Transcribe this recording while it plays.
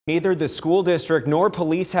Neither the school district nor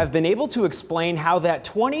police have been able to explain how that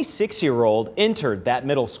 26-year-old entered that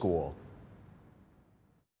middle school.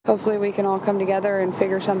 Hopefully we can all come together and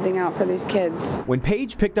figure something out for these kids. When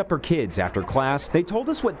Paige picked up her kids after class, they told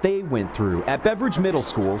us what they went through at Beveridge Middle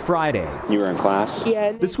School Friday. You were in class?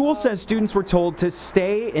 Yeah. The school says students were told to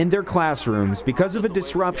stay in their classrooms because of a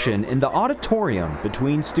disruption in the auditorium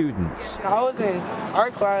between students. I was in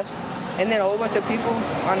art class, and then a whole bunch of people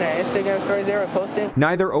on the Instagram story they were posting.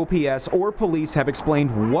 Neither OPS or police have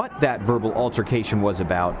explained what that verbal altercation was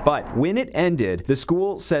about, but when it ended, the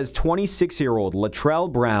school says 26-year-old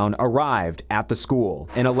Latrell Brown arrived at the school.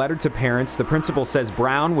 In a letter to parents, the principal says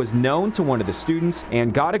Brown was known to one of the students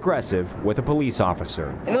and got aggressive with a police officer.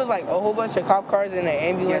 And it was like a whole bunch of cop cars and an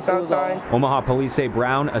ambulance outside. Omaha police say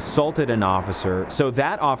Brown assaulted an officer, so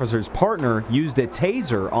that officer's partner used a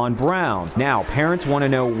taser on Brown. Now, parents want to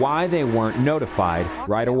know why they weren't notified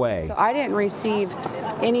right away. So I didn't receive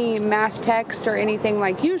any mass text or anything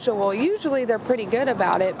like usual. Usually they're pretty good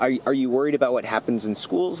about it. Are you worried about what happens in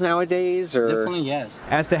schools nowadays? Or? Definitely, yes.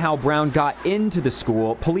 As to how Brown got into the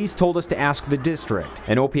school, police told us to ask the district.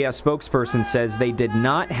 An OPS spokesperson says they did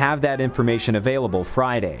not have that information available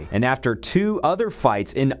Friday. And after two other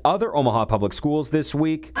fights in other Omaha public schools this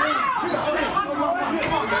week,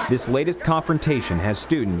 this latest confrontation has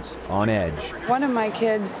students on edge. One of my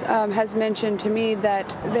kids has mentioned to me that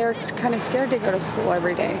they're kind of scared to go to school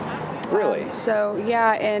every day. Really? So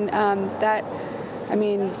yeah, and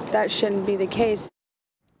that shouldn't be the case.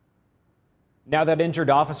 Now that injured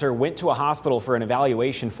officer went to a hospital for an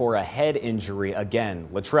evaluation for a head injury again.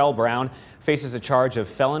 Latrell Brown faces a charge of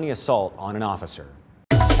felony assault on an officer.